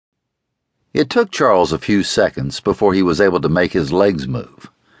It took Charles a few seconds before he was able to make his legs move.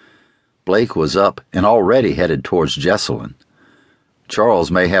 Blake was up and already headed towards Jessalyn.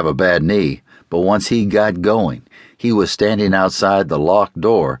 Charles may have a bad knee, but once he got going, he was standing outside the locked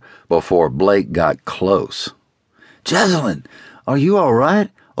door before Blake got close. "Jessalyn, are you all right?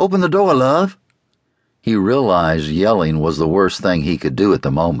 Open the door, love." He realized yelling was the worst thing he could do at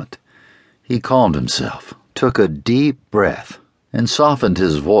the moment. He calmed himself, took a deep breath, and softened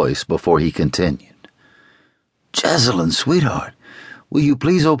his voice before he continued. "Jessalyn, sweetheart, will you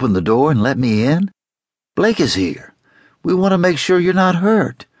please open the door and let me in? Blake is here. We want to make sure you're not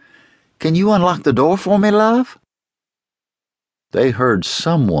hurt. Can you unlock the door for me, love?" They heard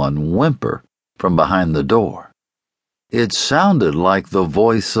someone whimper from behind the door. It sounded like the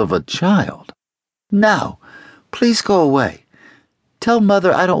voice of a child. "No, please go away. Tell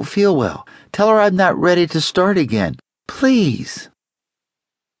Mother I don't feel well. Tell her I'm not ready to start again. Please."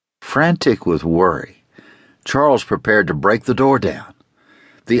 Frantic with worry, Charles prepared to break the door down.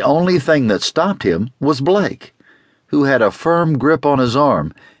 The only thing that stopped him was Blake, who had a firm grip on his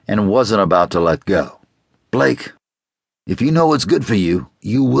arm and wasn't about to let go. "Blake, if you know what's good for you,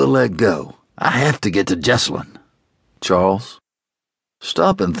 you will let go. I have to get to Jessalyn." "Charles,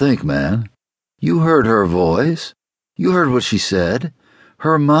 stop and think, man. You heard her voice. You heard what she said.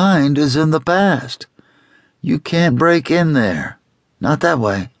 Her mind is in the past. You can't break in there. Not that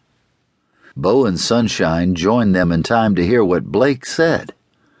way." Bo and Sunshine joined them in time to hear what Blake said.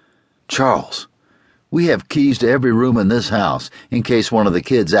 "Charles, we have keys to every room in this house in case one of the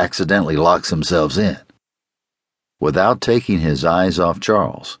kids accidentally locks themselves in." Without taking his eyes off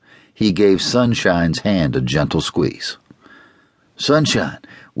Charles, he gave Sunshine's hand a gentle squeeze. "Sunshine,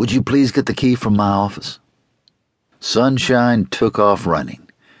 would you please get the key from my office?" Sunshine took off running.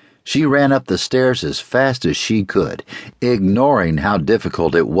 She ran up the stairs as fast as she could, ignoring how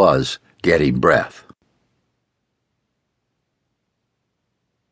difficult it was getting breath.